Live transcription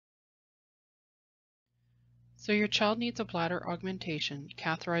So your child needs a bladder augmentation,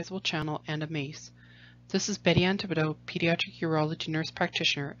 catheterizable channel, and a MACE. This is Betty Ann Thibodeau, Pediatric Urology Nurse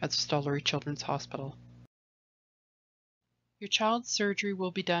Practitioner at the Stollery Children's Hospital. Your child's surgery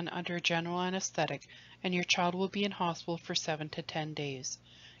will be done under a general anesthetic, and your child will be in hospital for 7 to 10 days.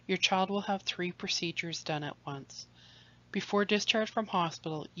 Your child will have 3 procedures done at once. Before discharge from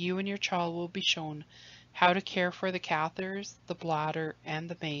hospital, you and your child will be shown how to care for the catheters, the bladder, and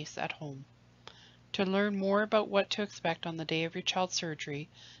the MACE at home. To learn more about what to expect on the day of your child's surgery,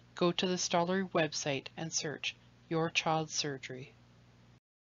 go to the Stollery website and search Your Child's Surgery.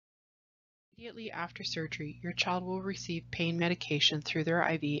 Immediately after surgery, your child will receive pain medication through their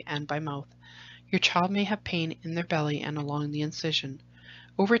IV and by mouth. Your child may have pain in their belly and along the incision.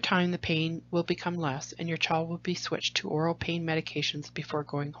 Over time, the pain will become less and your child will be switched to oral pain medications before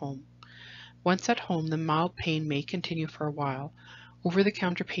going home. Once at home, the mild pain may continue for a while.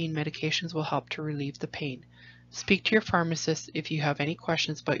 Over-the-counter pain medications will help to relieve the pain. Speak to your pharmacist if you have any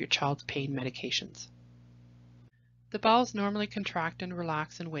questions about your child's pain medications. The bowels normally contract and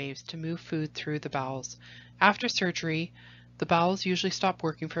relax in waves to move food through the bowels. After surgery, the bowels usually stop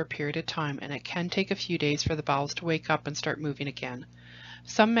working for a period of time, and it can take a few days for the bowels to wake up and start moving again.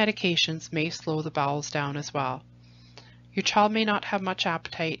 Some medications may slow the bowels down as well. Your child may not have much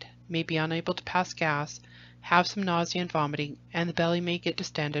appetite, may be unable to pass gas, have some nausea and vomiting, and the belly may get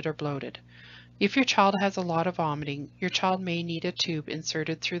distended or bloated. If your child has a lot of vomiting, your child may need a tube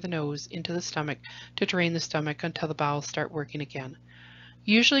inserted through the nose into the stomach to drain the stomach until the bowels start working again.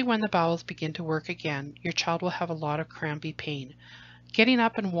 Usually when the bowels begin to work again, your child will have a lot of crampy pain. Getting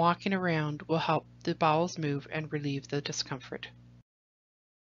up and walking around will help the bowels move and relieve the discomfort.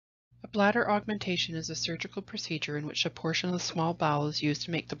 A bladder augmentation is a surgical procedure in which a portion of the small bowel is used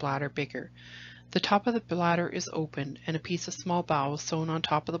to make the bladder bigger. The top of the bladder is opened and a piece of small bowel is sewn on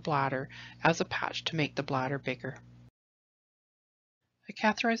top of the bladder as a patch to make the bladder bigger. A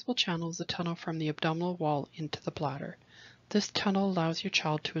catheterizable channel is a tunnel from the abdominal wall into the bladder. This tunnel allows your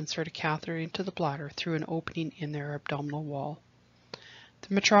child to insert a catheter into the bladder through an opening in their abdominal wall.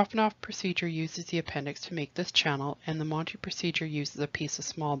 The Mitrofanoff procedure uses the appendix to make this channel, and the Monti procedure uses a piece of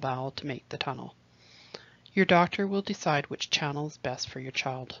small bowel to make the tunnel. Your doctor will decide which channel is best for your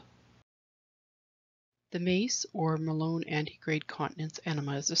child. The MACE, or Malone antegrade continence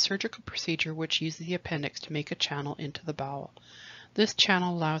enema, is a surgical procedure which uses the appendix to make a channel into the bowel. This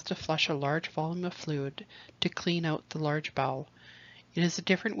channel allows to flush a large volume of fluid to clean out the large bowel. It is a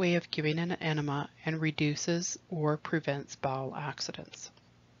different way of giving an enema and reduces or prevents bowel accidents.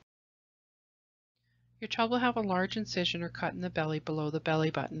 Your child will have a large incision or cut in the belly below the belly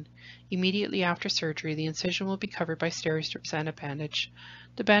button. Immediately after surgery, the incision will be covered by steri strips and a bandage.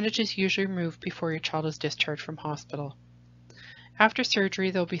 The bandage is usually removed before your child is discharged from hospital. After surgery,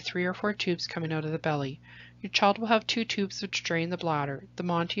 there will be 3 or 4 tubes coming out of the belly. Your child will have 2 tubes which drain the bladder, the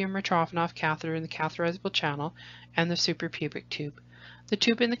Monti or Mitrofanoff catheter in the catheterizable channel, and the suprapubic tube. The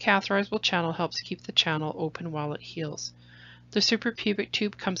tube in the catheterizable channel helps keep the channel open while it heals. The suprapubic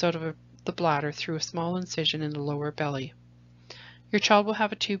tube comes out of the bladder through a small incision in the lower belly. Your child will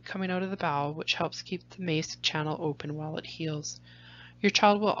have a tube coming out of the bowel which helps keep the MACE channel open while it heals. Your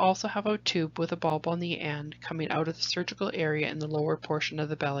child will also have a tube with a bulb on the end coming out of the surgical area in the lower portion of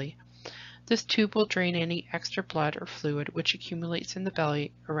the belly. This tube will drain any extra blood or fluid which accumulates in the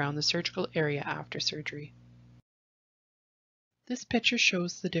belly around the surgical area after surgery. This picture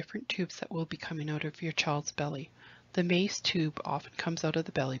shows the different tubes that will be coming out of your child's belly. The MACE tube often comes out of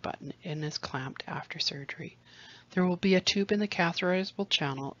the belly button and is clamped after surgery. There will be a tube in the catheterizable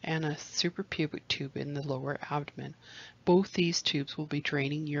channel and a suprapubic tube in the lower abdomen. Both these tubes will be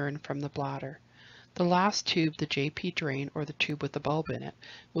draining urine from the bladder. The last tube, the JP drain, or the tube with the bulb in it,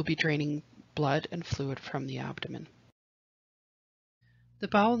 will be draining blood and fluid from the abdomen. The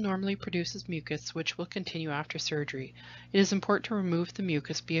bowel normally produces mucus, which will continue after surgery. It is important to remove the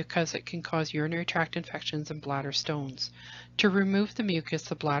mucus because it can cause urinary tract infections and bladder stones. To remove the mucus,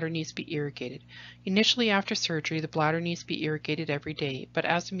 the bladder needs to be irrigated. Initially after surgery, the bladder needs to be irrigated every day, but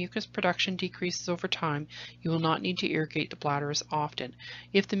as the mucus production decreases over time, you will not need to irrigate the bladder as often.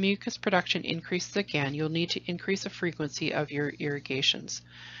 If the mucus production increases again, you'll need to increase the frequency of your irrigations.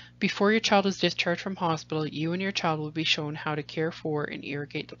 Before your child is discharged from hospital, you and your child will be shown how to care for and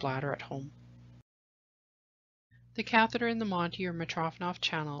irrigate the bladder at home. The catheter in the Monti or Mitrofanoff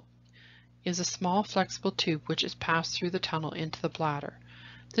channel is a small flexible tube which is passed through the tunnel into the bladder.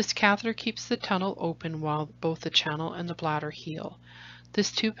 This catheter keeps the tunnel open while both the channel and the bladder heal.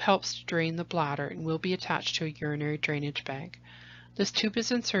 This tube helps to drain the bladder and will be attached to a urinary drainage bag. This tube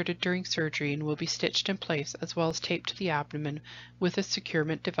is inserted during surgery and will be stitched in place as well as taped to the abdomen with a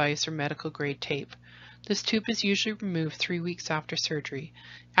securement device or medical grade tape. This tube is usually removed 3 weeks after surgery.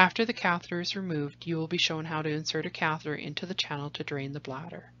 After the catheter is removed, you will be shown how to insert a catheter into the channel to drain the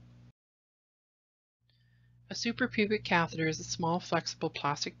bladder. A suprapubic catheter is a small flexible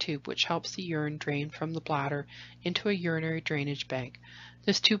plastic tube which helps the urine drain from the bladder into a urinary drainage bag.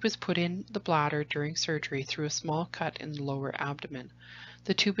 This tube is put in the bladder during surgery through a small cut in the lower abdomen.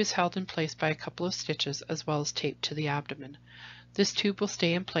 The tube is held in place by a couple of stitches as well as taped to the abdomen. This tube will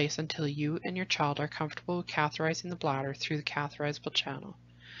stay in place until you and your child are comfortable with catheterizing the bladder through the catheterizable channel.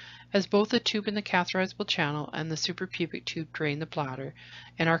 As both the tube in the catheterizable channel and the suprapubic tube drain the bladder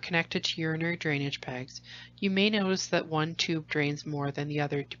and are connected to urinary drainage bags, you may notice that one tube drains more than the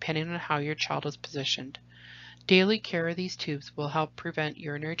other depending on how your child is positioned. Daily care of these tubes will help prevent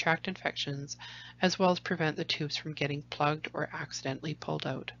urinary tract infections as well as prevent the tubes from getting plugged or accidentally pulled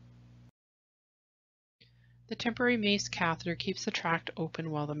out. The temporary MACE catheter keeps the tract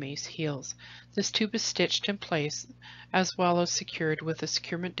open while the MACE heals. This tube is stitched in place as well as secured with a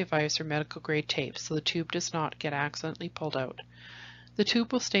securement device or medical grade tape so the tube does not get accidentally pulled out. The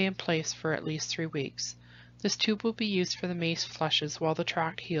tube will stay in place for at least 3 weeks. This tube will be used for the MACE flushes while the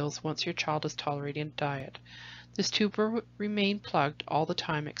tract heals once your child is tolerating a diet. This tube will remain plugged all the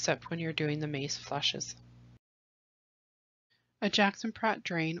time except when you're doing the MACE flushes. A Jackson-Pratt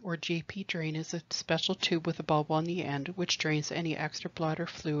drain, or JP drain, is a special tube with a bulb on the end which drains any extra blood or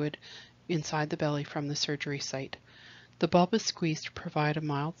fluid inside the belly from the surgery site. The bulb is squeezed to provide a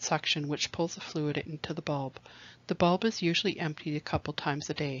mild suction which pulls the fluid into the bulb. The bulb is usually emptied a couple times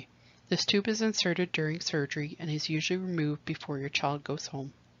a day. This tube is inserted during surgery and is usually removed before your child goes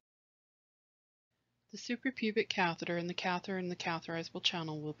home. The suprapubic catheter and the catheter in the catheterizable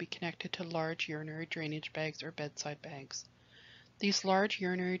channel will be connected to large urinary drainage bags or bedside bags. These large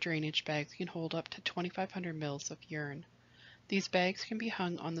urinary drainage bags can hold up to 2,500 ml of urine. These bags can be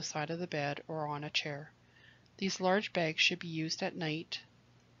hung on the side of the bed or on a chair. These large bags should be used at night,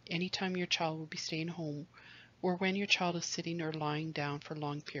 anytime your child will be staying home, or when your child is sitting or lying down for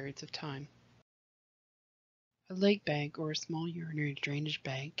long periods of time. A leg bag or a small urinary drainage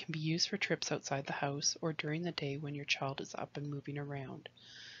bag can be used for trips outside the house or during the day when your child is up and moving around.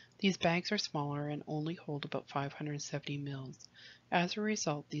 These bags are smaller and only hold about 570 ml. As a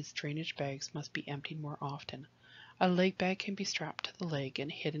result, these drainage bags must be emptied more often. A leg bag can be strapped to the leg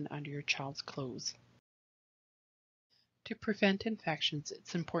and hidden under your child's clothes. To prevent infections,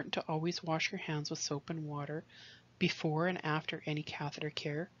 it's important to always wash your hands with soap and water before and after any catheter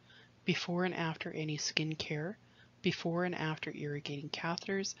care, before and after any skin care, before and after irrigating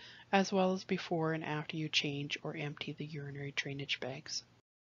catheters, as well as before and after you change or empty the urinary drainage bags.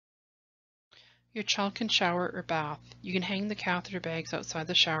 Your child can shower or bath. You can hang the catheter bags outside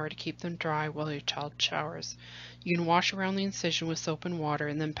the shower to keep them dry while your child showers. You can wash around the incision with soap and water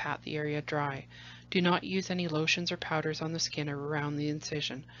and then pat the area dry. Do not use any lotions or powders on the skin or around the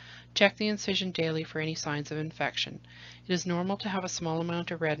incision. Check the incision daily for any signs of infection. It is normal to have a small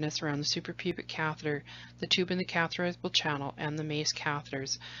amount of redness around the suprapubic catheter, the tube in the catheterizable channel, and the MACE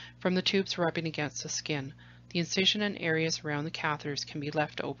catheters from the tubes rubbing against the skin. The incision and areas around the catheters can be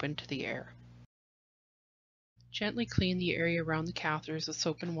left open to the air. Gently clean the area around the catheters with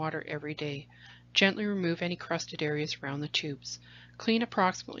soap and water every day. Gently remove any crusted areas around the tubes. Clean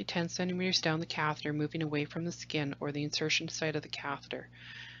approximately 10 centimeters down the catheter, moving away from the skin or the insertion site of the catheter.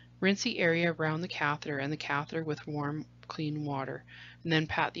 Rinse the area around the catheter and the catheter with warm, clean water, and then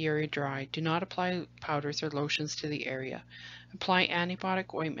pat the area dry. Do not apply powders or lotions to the area. Apply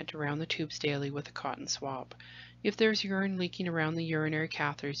antibiotic ointment around the tubes daily with a cotton swab. If there's urine leaking around the urinary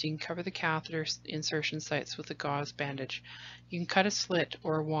catheters, you can cover the catheter insertion sites with a gauze bandage. You can cut a slit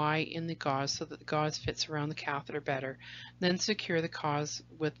or a Y in the gauze so that the gauze fits around the catheter better. Then secure the gauze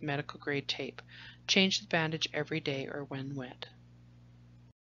with medical grade tape. Change the bandage every day or when wet.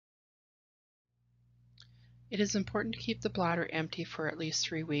 It is important to keep the bladder empty for at least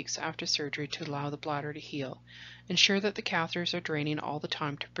 3 weeks after surgery to allow the bladder to heal. Ensure that the catheters are draining all the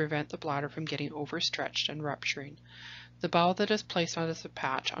time to prevent the bladder from getting overstretched and rupturing. The bowel that is placed as a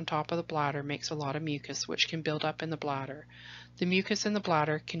patch on top of the bladder makes a lot of mucus, which can build up in the bladder. The mucus in the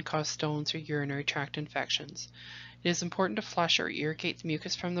bladder can cause stones or urinary tract infections. It is important to flush or irrigate the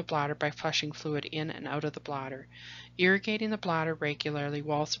mucus from the bladder by flushing fluid in and out of the bladder. Irrigating the bladder regularly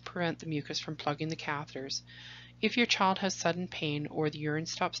will also prevent the mucus from plugging the catheters. If your child has sudden pain or the urine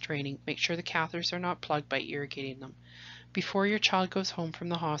stops draining, make sure the catheters are not plugged by irrigating them. Before your child goes home from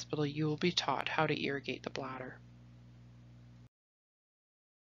the hospital, you will be taught how to irrigate the bladder.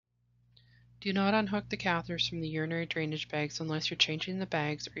 Do not unhook the catheters from the urinary drainage bags unless you're changing the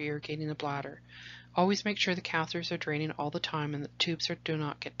bags or irrigating the bladder. Always make sure the catheters are draining all the time and that the tubes do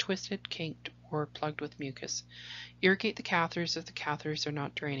not get twisted, kinked, or plugged with mucus. Irrigate the catheters if the catheters are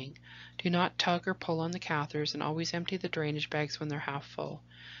not draining. Do not tug or pull on the catheters, and always empty the drainage bags when they're half full.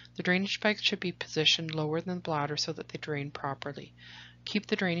 The drainage bags should be positioned lower than the bladder so that they drain properly. Keep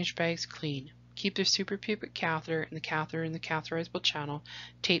the drainage bags clean. Keep the suprapubic catheter and the catheter in the catheterizable channel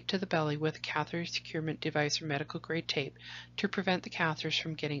taped to the belly with a catheter securement device or medical grade tape to prevent the catheters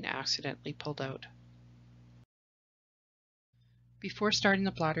from getting accidentally pulled out. Before starting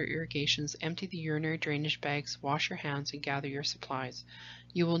the bladder irrigations, empty the urinary drainage bags, wash your hands, and gather your supplies.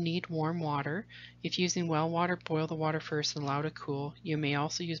 You will need warm water. If using well water, boil the water first and allow it to cool. You may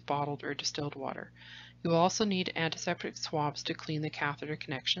also use bottled or distilled water. You will also need antiseptic swabs to clean the catheter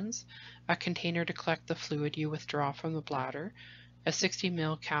connections, a container to collect the fluid you withdraw from the bladder, a 60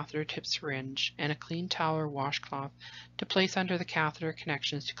 ml catheter tip syringe, and a clean towel or washcloth to place under the catheter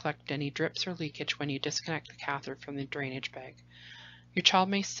connections to collect any drips or leakage when you disconnect the catheter from the drainage bag. Your child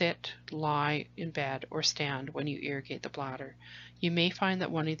may sit, lie in bed, or stand when you irrigate the bladder. You may find that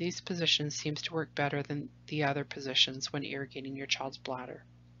one of these positions seems to work better than the other positions when irrigating your child's bladder.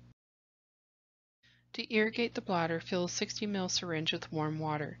 To irrigate the bladder, fill a 60 ml syringe with warm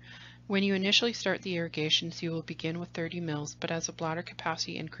water. When you initially start the irrigations, you will begin with 30 ml, but as the bladder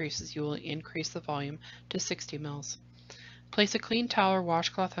capacity increases, you will increase the volume to 60 ml. Place a clean towel or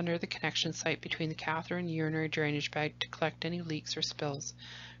washcloth under the connection site between the catheter and urinary drainage bag to collect any leaks or spills.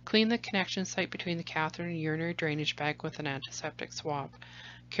 Clean the connection site between the catheter and urinary drainage bag with an antiseptic swab.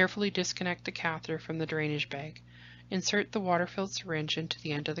 Carefully disconnect the catheter from the drainage bag. Insert the water-filled syringe into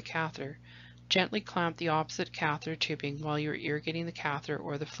the end of the catheter. Gently clamp the opposite catheter tubing while you are irrigating the catheter,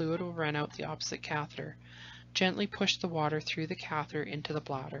 or the fluid will run out the opposite catheter. Gently push the water through the catheter into the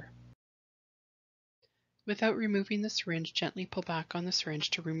bladder. Without removing the syringe, gently pull back on the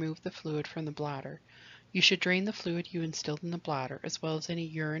syringe to remove the fluid from the bladder. You should drain the fluid you instilled in the bladder, as well as any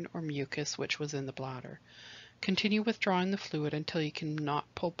urine or mucus which was in the bladder. Continue withdrawing the fluid until you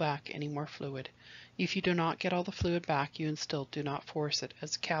cannot pull back any more fluid. If you do not get all the fluid back you instilled, do not force it,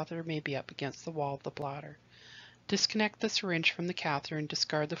 as the catheter may be up against the wall of the bladder. Disconnect the syringe from the catheter and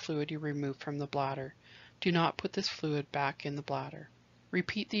discard the fluid you removed from the bladder. Do not put this fluid back in the bladder.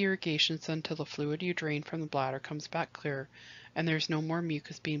 Repeat the irrigations until the fluid you drained from the bladder comes back clear and there is no more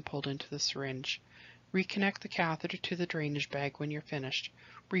mucus being pulled into the syringe. Reconnect the catheter to the drainage bag when you're finished.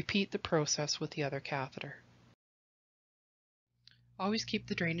 Repeat the process with the other catheter. Always keep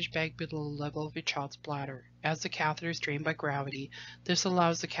the drainage bag below the level of your child's bladder. As the catheter is drained by gravity, this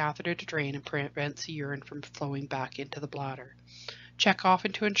allows the catheter to drain and prevents the urine from flowing back into the bladder. Check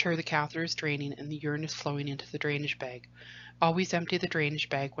often to ensure the catheter is draining and the urine is flowing into the drainage bag. Always empty the drainage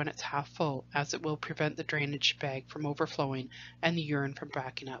bag when it's half full, as it will prevent the drainage bag from overflowing and the urine from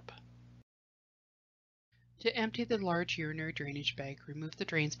backing up. To empty the large urinary drainage bag, remove the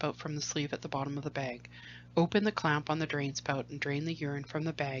drain spout from the sleeve at the bottom of the bag. Open the clamp on the drain spout and drain the urine from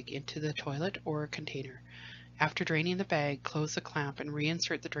the bag into the toilet or a container. After draining the bag, close the clamp and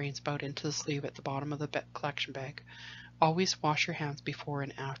reinsert the drain spout into the sleeve at the bottom of the collection bag. Always wash your hands before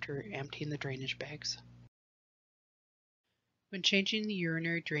and after emptying the drainage bags. When changing the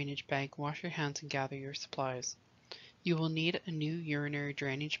urinary drainage bag, wash your hands and gather your supplies. You will need a new urinary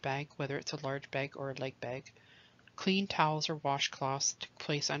drainage bag, whether it's a large bag or a leg bag. Clean towels or washcloths to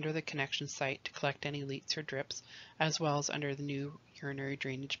place under the connection site to collect any leaks or drips, as well as under the new urinary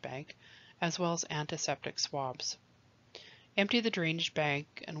drainage bag, as well as antiseptic swabs. Empty the drainage bag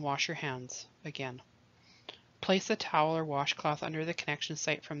and wash your hands again. Place a towel or washcloth under the connection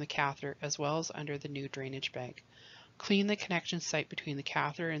site from the catheter, as well as under the new drainage bag. Clean the connection site between the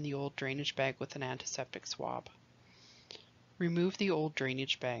catheter and the old drainage bag with an antiseptic swab. Remove the old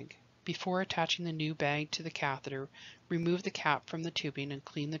drainage bag. Before attaching the new bag to the catheter, remove the cap from the tubing and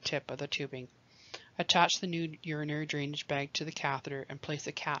clean the tip of the tubing. Attach the new urinary drainage bag to the catheter and place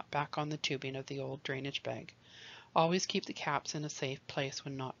the cap back on the tubing of the old drainage bag. Always keep the caps in a safe place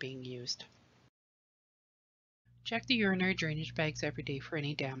when not being used. Check the urinary drainage bags every day for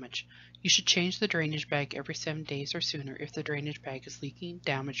any damage. You should change the drainage bag every 7 days or sooner if the drainage bag is leaking,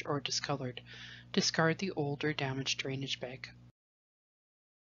 damaged, or discolored. Discard the old or damaged drainage bag.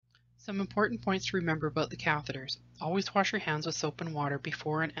 Some important points to remember about the catheters. Always wash your hands with soap and water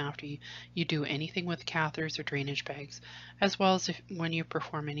before and after you do anything with catheters or drainage bags, as well as when you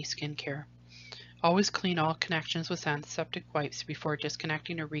perform any skin care. Always clean all connections with antiseptic wipes before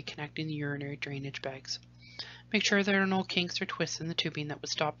disconnecting or reconnecting the urinary drainage bags. Make sure there are no kinks or twists in the tubing that would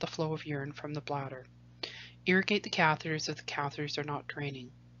stop the flow of urine from the bladder. Irrigate the catheters if the catheters are not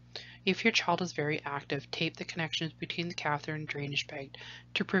draining. If your child is very active, tape the connections between the catheter and drainage bag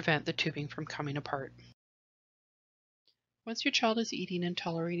to prevent the tubing from coming apart. Once your child is eating and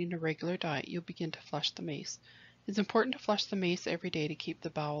tolerating a regular diet, you'll begin to flush the MACE. It's important to flush the MACE every day to keep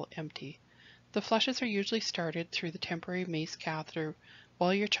the bowel empty. The flushes are usually started through the temporary MACE catheter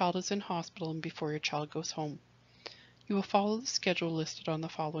while your child is in hospital and before your child goes home. You will follow the schedule listed on the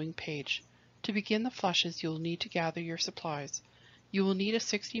following page. To begin the flushes, you will need to gather your supplies. You will need a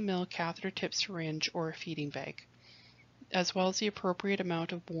 60 ml catheter tip syringe or a feeding bag, as well as the appropriate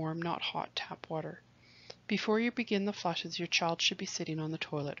amount of warm, not hot tap water. Before you begin the flushes, your child should be sitting on the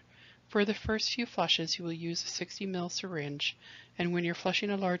toilet. For the first few flushes, you will use a 60 ml syringe, and when you're flushing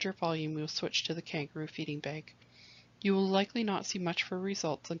a larger volume, you'll switch to the kangaroo feeding bag. You will likely not see much for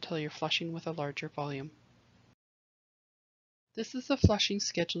results until you're flushing with a larger volume. This is the flushing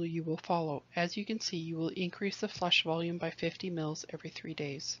schedule you will follow. As you can see, you will increase the flush volume by 50 ml every 3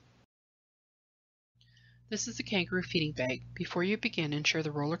 days. This is the kangaroo feeding bag. Before you begin, ensure the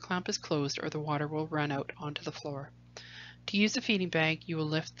roller clamp is closed or the water will run out onto the floor. To use the feeding bag, you will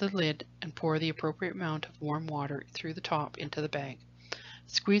lift the lid and pour the appropriate amount of warm water through the top into the bag.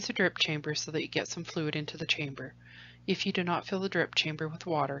 Squeeze the drip chamber so that you get some fluid into the chamber. If you do not fill the drip chamber with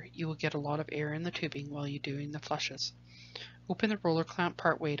water, you will get a lot of air in the tubing while you're doing the flushes. Open the roller clamp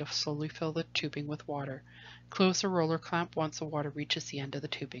partway to slowly fill the tubing with water. Close the roller clamp once the water reaches the end of the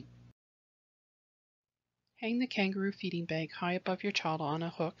tubing. Hang the kangaroo feeding bag high above your child on a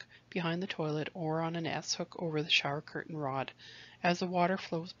hook behind the toilet or on an S-hook over the shower curtain rod as the water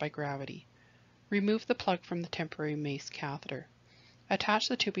flows by gravity. Remove the plug from the temporary MACE catheter. Attach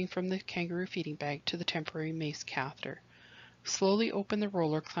the tubing from the kangaroo feeding bag to the temporary MACE catheter. Slowly open the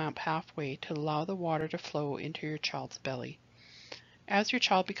roller clamp halfway to allow the water to flow into your child's belly. As your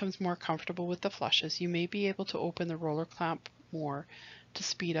child becomes more comfortable with the flushes, you may be able to open the roller clamp more to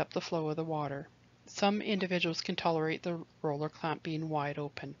speed up the flow of the water. Some individuals can tolerate the roller clamp being wide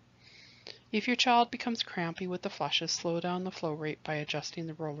open. If your child becomes crampy with the flushes, slow down the flow rate by adjusting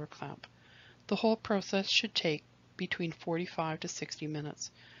the roller clamp. The whole process should take between 45 to 60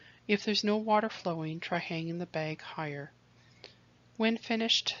 minutes. If there's no water flowing, try hanging the bag higher. When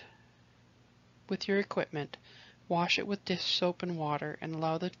finished with your equipment, wash it with dish soap and water and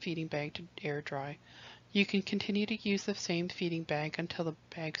allow the feeding bag to air dry. You can continue to use the same feeding bag until the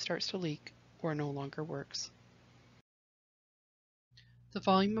bag starts to leak or no longer works. The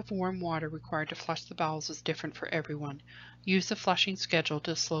volume of warm water required to flush the bowels is different for everyone. Use the flushing schedule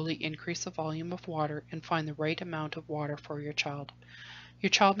to slowly increase the volume of water and find the right amount of water for your child. Your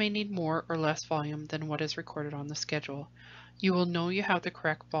child may need more or less volume than what is recorded on the schedule. You will know you have the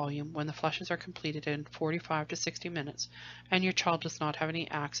correct volume when the flushes are completed in 45 to 60 minutes and your child does not have any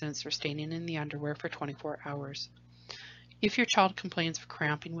accidents or staining in the underwear for 24 hours. If your child complains of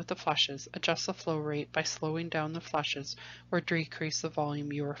cramping with the flushes, adjust the flow rate by slowing down the flushes or decrease the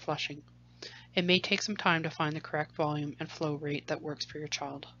volume you are flushing. It may take some time to find the correct volume and flow rate that works for your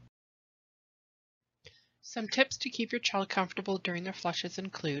child. Some tips to keep your child comfortable during their flushes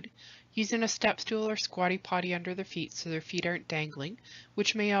include using a step stool or squatty potty under their feet so their feet aren't dangling,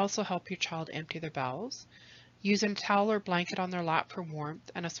 which may also help your child empty their bowels. Using a towel or blanket on their lap for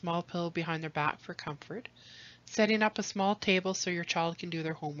warmth and a small pillow behind their back for comfort. Setting up a small table so your child can do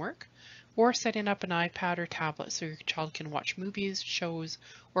their homework, or setting up an iPad or tablet so your child can watch movies, shows,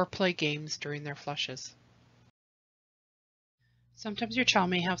 or play games during their flushes. Sometimes your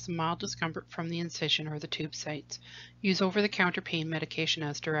child may have some mild discomfort from the incision or the tube sites. Use over-the-counter pain medication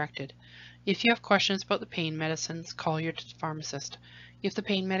as directed. If you have questions about the pain medicines, call your pharmacist. If the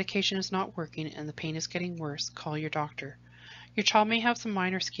pain medication is not working and the pain is getting worse, call your doctor. Your child may have some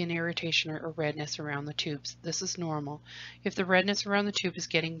minor skin irritation or redness around the tubes. This is normal. If the redness around the tube is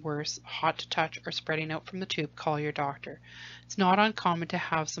getting worse, hot to touch, or spreading out from the tube, call your doctor. It's not uncommon to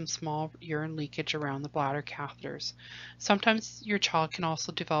have some small urine leakage around the bladder catheters. Sometimes your child can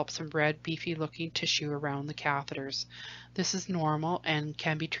also develop some red, beefy-looking tissue around the catheters. This is normal and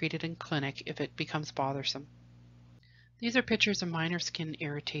can be treated in clinic if it becomes bothersome. These are pictures of minor skin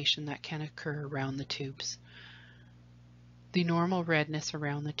irritation that can occur around the tubes. The normal redness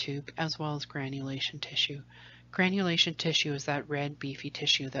around the tube, as well as granulation tissue. Granulation tissue is that red, beefy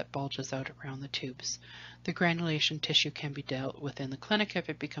tissue that bulges out around the tubes. The granulation tissue can be dealt with in the clinic if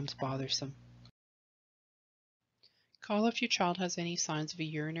it becomes bothersome. Call if your child has any signs of a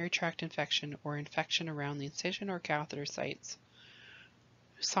urinary tract infection or infection around the incision or catheter sites.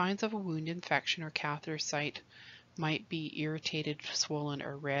 Signs of a wound infection or catheter site might be irritated, swollen,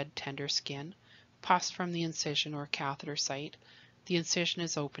 or red, tender skin, pus from the incision or catheter site, the incision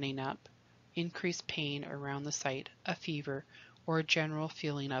is opening up, increased pain around the site, a fever, or a general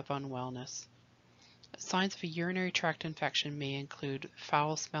feeling of unwellness. Signs of a urinary tract infection may include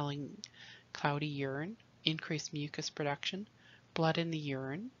foul-smelling, cloudy urine, increased mucus production, blood in the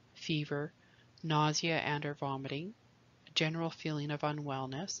urine, fever, nausea and or vomiting, a general feeling of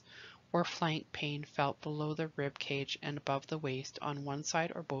unwellness, or flank pain felt below the rib cage and above the waist on one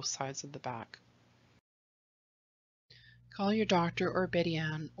side or both sides of the back. Call your doctor or Betty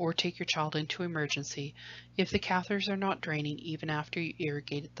Ann or take your child into emergency if the catheters are not draining even after you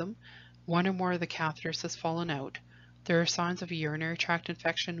irrigated them, one or more of the catheters has fallen out, there are signs of a urinary tract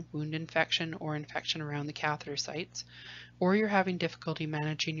infection, wound infection, or infection around the catheter sites, or you're having difficulty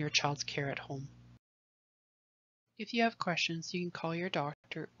managing your child's care at home. If you have questions, you can call your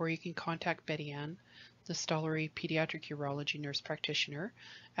doctor or you can contact Betty Ann, the Stollery Pediatric Urology Nurse Practitioner,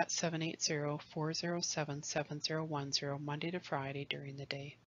 at 780-407-7010 Monday to Friday during the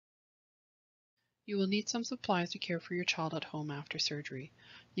day. You will need some supplies to care for your child at home after surgery.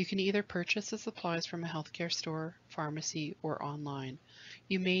 You can either purchase the supplies from a healthcare store, pharmacy, or online.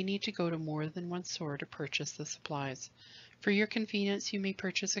 You may need to go to more than one store to purchase the supplies. For your convenience, you may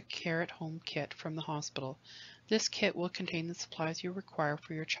purchase a Care at Home kit from the hospital. This kit will contain the supplies you require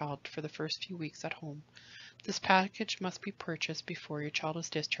for your child for the first few weeks at home. This package must be purchased before your child is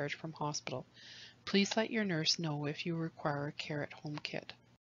discharged from hospital. Please let your nurse know if you require a Care at Home kit.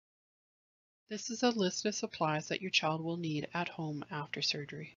 This is a list of supplies that your child will need at home after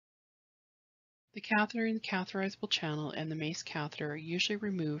surgery. The catheter in the catheterizable channel and the MACE catheter are usually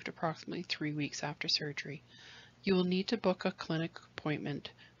removed approximately 3 weeks after surgery. You will need to book a clinic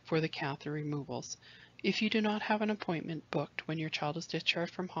appointment for the catheter removals. If you do not have an appointment booked when your child is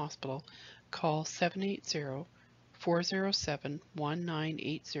discharged from hospital, call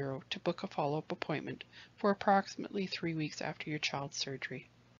 780-407-1980 to book a follow-up appointment for approximately 3 weeks after your child's surgery.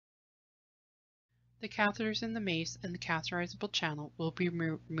 The catheters in the MACE and the catheterizable channel will be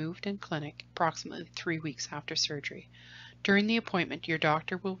removed in clinic approximately 3 weeks after surgery. During the appointment, your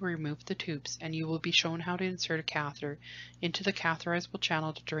doctor will remove the tubes and you will be shown how to insert a catheter into the catheterizable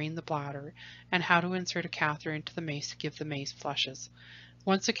channel to drain the bladder and how to insert a catheter into the MACE to give the MACE flushes.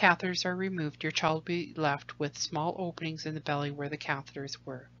 Once the catheters are removed, your child will be left with small openings in the belly where the catheters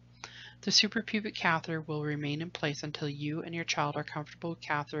were. The suprapubic catheter will remain in place until you and your child are comfortable with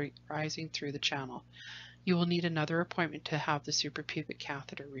catheterizing through the channel. You will need another appointment to have the suprapubic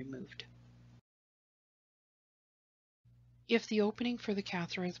catheter removed. If the opening for the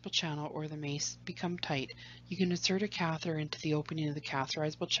catheterizable channel or the MACE become tight, you can insert a catheter into the opening of the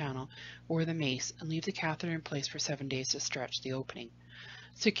catheterizable channel or the MACE and leave the catheter in place for 7 days to stretch the opening.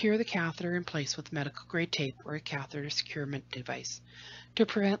 Secure the catheter in place with medical grade tape or a catheter securement device. To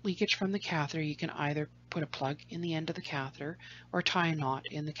prevent leakage from the catheter, you can either put a plug in the end of the catheter or tie a knot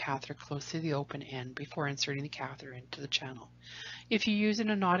in the catheter close to the open end before inserting the catheter into the channel. If you use a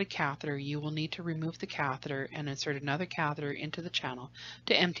knotted catheter, you will need to remove the catheter and insert another catheter into the channel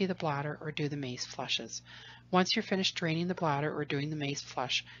to empty the bladder or do the MACE flushes. Once you're finished draining the bladder or doing the MACE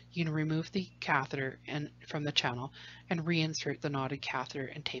flush, you can remove the catheter from the channel and reinsert the knotted catheter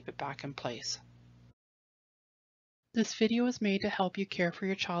and tape it back in place. This video is made to help you care for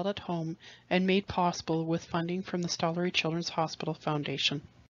your child at home and made possible with funding from the Stollery Children's Hospital Foundation.